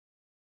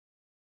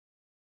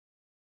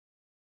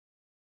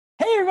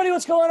everybody,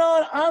 what's going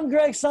on? I'm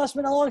Gregg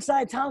Sussman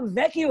alongside Tom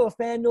Vecchio of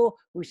FanDuel,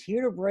 who's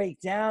here to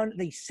break down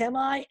the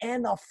semi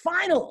and the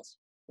finals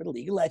for the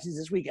League of Legends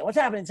this weekend. What's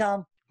happening,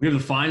 Tom? We have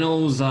the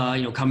finals,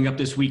 coming up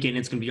this weekend.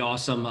 It's going to be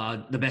awesome.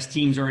 The best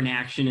teams are in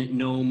action.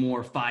 No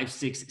more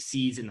 5-6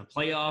 seeds in the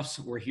playoffs.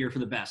 We're here for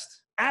the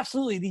best.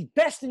 Absolutely. The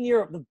best in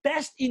Europe, the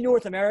best in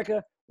North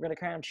America. We're going to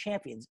crown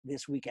champions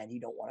this weekend. You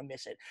don't want to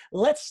miss it.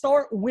 Let's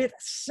start with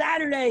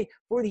Saturday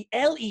for the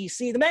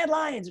LEC. The Mad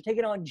Lions are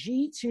taking on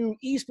G2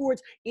 Esports.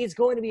 It's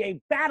going to be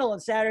a battle on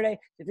Saturday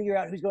to figure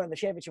out who's going to the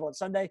championship on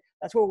Sunday.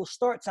 That's where we'll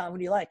start, Tom. Who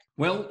do you like?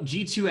 Well,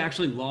 G2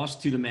 actually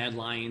lost to the Mad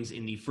Lions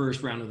in the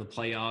first round of the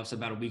playoffs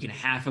about a week and a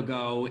half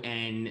ago.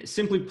 And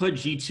simply put,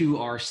 G2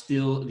 are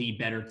still the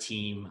better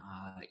team.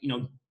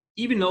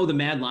 Even though the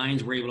Mad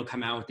Lions were able to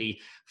come out with a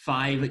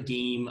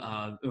five-game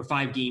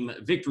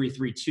victory,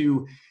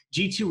 3-2,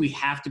 G2, we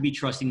have to be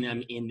trusting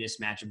them in this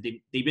matchup.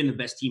 They've been the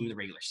best team in the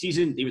regular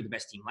season. They were the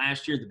best team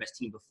last year, the best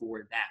team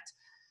before that.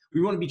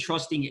 We want to be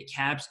trusting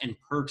Caps and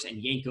Perks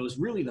and Yankos,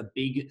 really the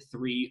big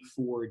three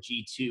for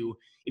G2.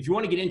 If you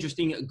want to get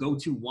interesting, go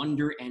to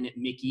Wonder and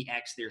Mickey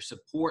X, their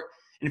support.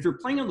 And if you're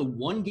playing on the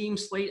one-game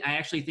slate, I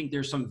actually think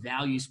there's some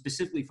value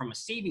specifically from a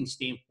savings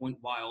standpoint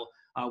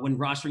when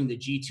rostering the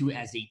G2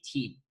 as a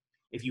team.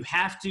 If you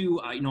have to,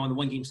 on the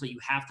one-game slate, you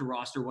have to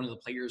roster one of the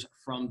players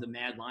from the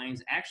Mad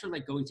Lions. Actually,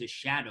 like going to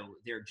Shadow,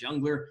 their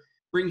jungler,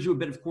 brings you a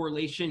bit of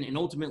correlation, and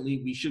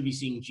ultimately, we should be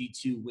seeing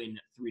G2 win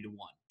 3-1.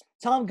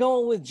 Tom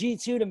going with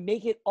G2 to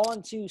make it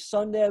onto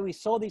Sunday. We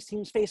saw these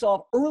teams face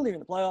off earlier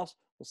in the playoffs.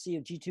 We'll see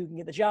if G2 can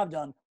get the job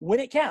done when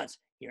it counts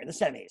here in the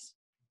semis.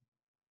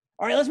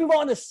 All right, let's move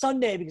on to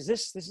Sunday because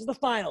this is the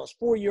finals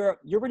for Europe.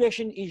 Your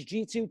prediction is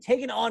G2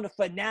 taking on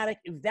Fnatic.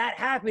 If that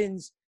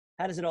happens,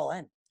 how does it all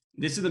end?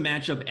 This is the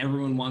matchup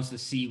everyone wants to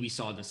see. We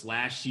saw this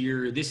last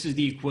year. This is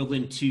the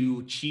equivalent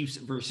to Chiefs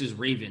versus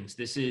Ravens.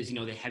 This is,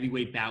 the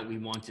heavyweight bout we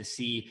want to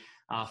see.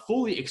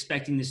 Fully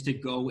expecting this to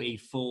go a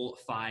full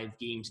 5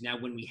 games. Now,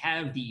 when we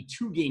have the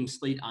 2-game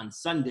slate on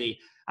Sunday,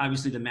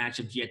 obviously the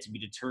matchup's yet to be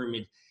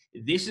determined.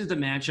 This is the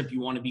matchup you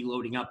want to be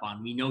loading up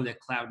on. We know that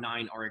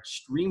Cloud9 are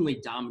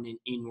extremely dominant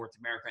in North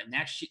America, and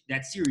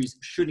that series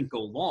shouldn't go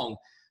long.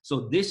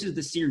 So this is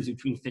the series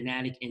between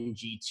Fnatic and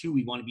G2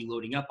 we want to be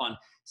loading up on,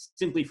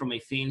 simply from a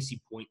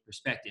fantasy point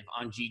perspective.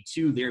 On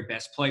G2, their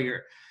best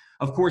player,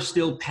 of course,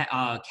 still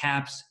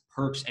Caps,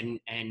 Perks,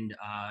 and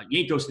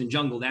Yankos in the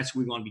jungle. That's who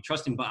we want to be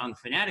trusting. But on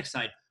the Fnatic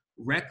side,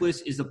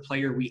 Reckless is the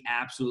player we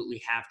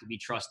absolutely have to be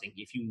trusting.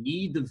 If you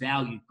need the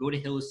value, go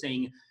to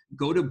Hylissang,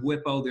 go to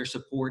Bwipo, their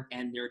support,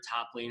 and their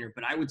top laner.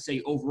 But I would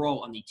say overall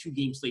on the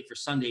 2-game slate for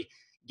Sunday,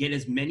 get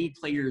as many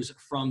players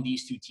from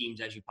these two teams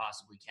as you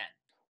possibly can.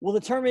 We'll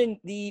determine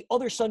the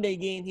other Sunday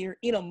game here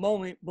in a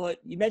moment, but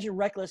you mentioned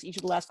Reckless each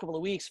of the last couple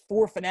of weeks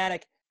for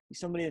Fnatic. He's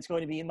somebody that's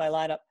going to be in my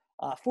lineup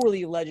for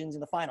League of Legends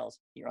in the finals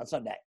here on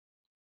Sunday.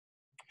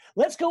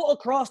 Let's go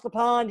across the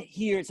pond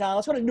here, Tom.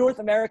 Let's go to North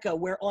America,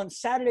 where on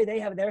Saturday they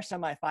have their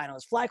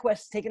semifinals.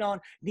 FlyQuest taking on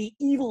the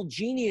Evil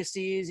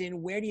Geniuses,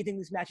 and where do you think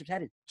this matchup's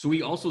headed? So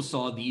we also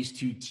saw these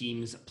two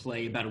teams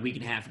play about a week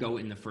and a half ago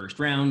in the first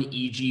round.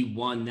 EG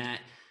won that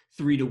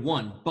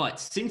 3-1. But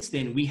since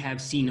then, we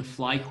have seen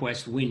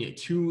FlyQuest win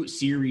 2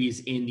 series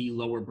in the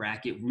lower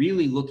bracket,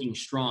 really looking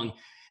strong.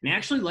 And I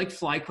actually like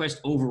FlyQuest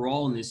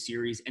overall in this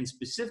series, and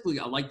specifically,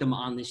 I like them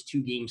on this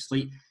 2-game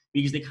slate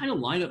because they kind of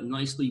line up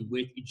nicely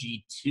with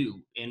G2.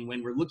 And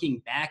when we're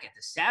looking back at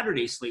the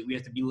Saturday slate, we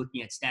have to be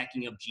looking at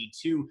stacking up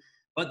G2,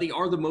 but they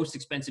are the most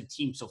expensive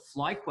team. So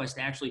FlyQuest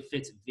actually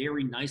fits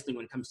very nicely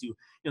when it comes to,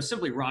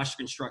 simply roster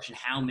construction,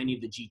 how many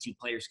of the G2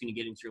 players can you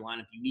get into your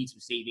lineup. You need some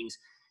savings.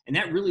 And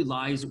that really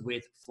lies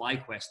with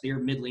FlyQuest. Their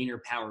mid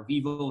laner, Power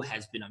Vivo,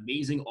 has been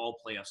amazing all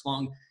playoffs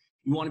long.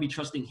 You want to be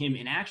trusting him.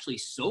 And actually,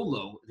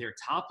 Solo, their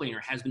top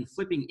laner, has been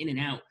flipping in and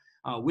out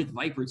with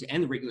Viper to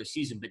end the regular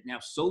season. But now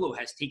Solo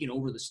has taken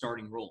over the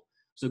starting role.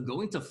 So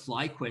going to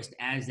FlyQuest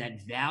as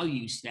that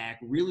value stack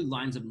really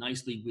lines up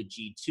nicely with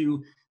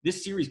G2.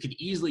 This series could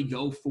easily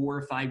go 4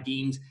 or 5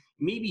 games,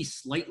 maybe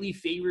slightly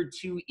favored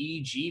to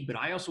EG. But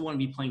I also want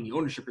to be playing the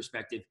ownership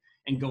perspective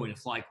and going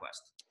to FlyQuest.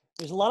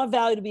 There's a lot of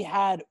value to be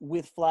had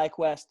with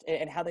FlyQuest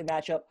and how they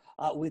match up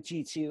with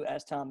G2,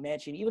 as Tom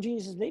mentioned. Evil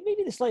Geniuses, they may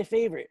be the slight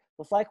favorite,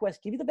 but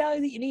FlyQuest give you the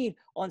value that you need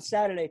on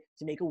Saturday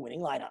to make a winning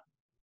lineup.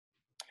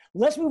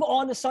 Let's move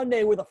on to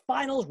Sunday, where the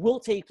finals will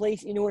take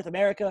place in North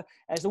America,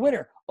 as the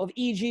winner of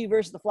EG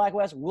versus the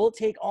FlyQuest will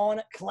take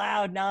on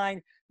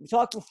Cloud9. We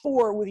talked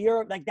before with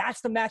Europe,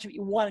 that's the matchup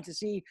you wanted to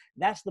see.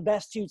 That's the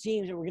best 2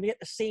 teams, and we're going to get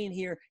the same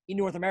here in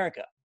North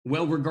America.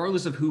 Well,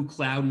 regardless of who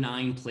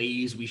Cloud9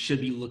 plays, we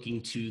should be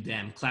looking to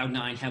them.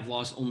 Cloud9 have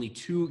lost only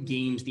 2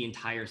 games the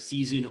entire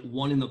season,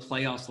 1 in the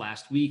playoffs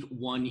last week,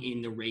 1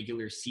 in the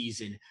regular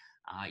season.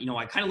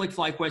 I kind of like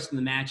FlyQuest in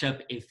the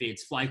matchup. If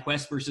it's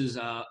FlyQuest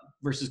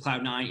versus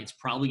Cloud9, it's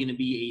probably going to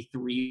be a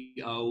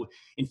 3-0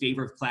 in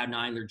favor of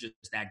Cloud9. They're just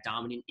that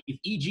dominant. If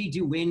EG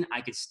do win,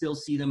 I could still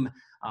see them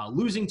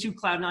losing to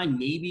Cloud9.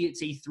 Maybe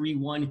it's a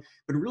 3-1,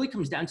 but it really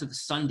comes down to the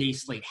Sunday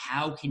slate.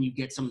 How can you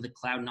get some of the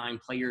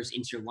Cloud9 players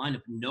into your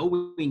lineup,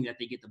 knowing that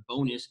they get the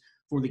bonus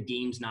for the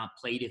games not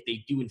played if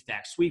they do in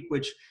fact sweep,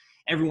 which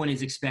everyone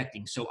is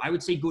expecting. So I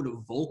would say go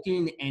to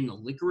Vulcan and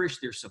Licorice,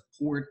 their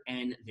support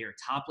and their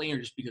top laner,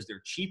 just because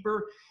they're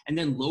cheaper, and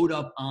then load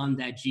up on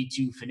that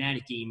G2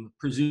 Fnatic game,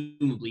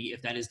 presumably,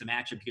 if that is the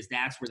matchup, because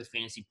that's where the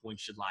fantasy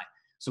points should lie.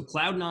 So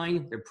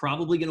Cloud9, they're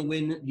probably going to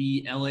win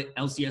the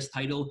LCS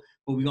title,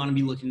 but we want to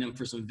be looking at them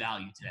for some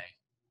value today.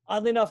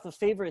 Oddly enough, the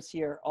favorites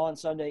here on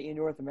Sunday in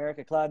North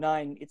America,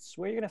 Cloud9, it's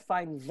where you're going to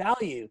find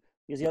value,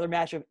 because the other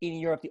matchup in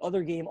Europe, the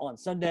other game on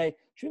Sunday,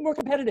 should be more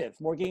competitive,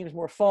 more games,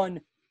 more fun,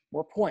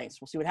 more points.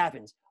 We'll see what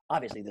happens,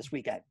 obviously, this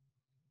weekend.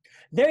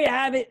 There you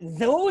have it.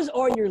 Those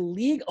are your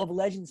League of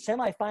Legends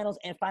semifinals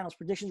and finals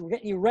predictions. We're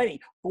getting you ready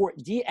for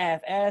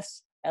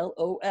DFS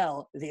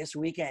LOL this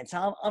weekend.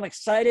 Tom, I'm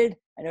excited.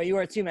 I know you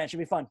are too, man. It should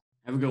be fun.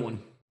 Have a good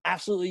one.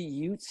 Absolutely,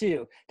 you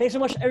too. Thanks so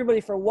much,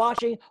 everybody, for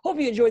watching. Hope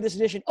you enjoyed this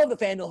edition of the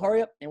FanDuel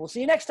Hurry Up, and we'll see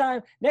you next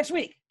time, next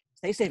week.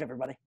 Stay safe,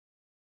 everybody.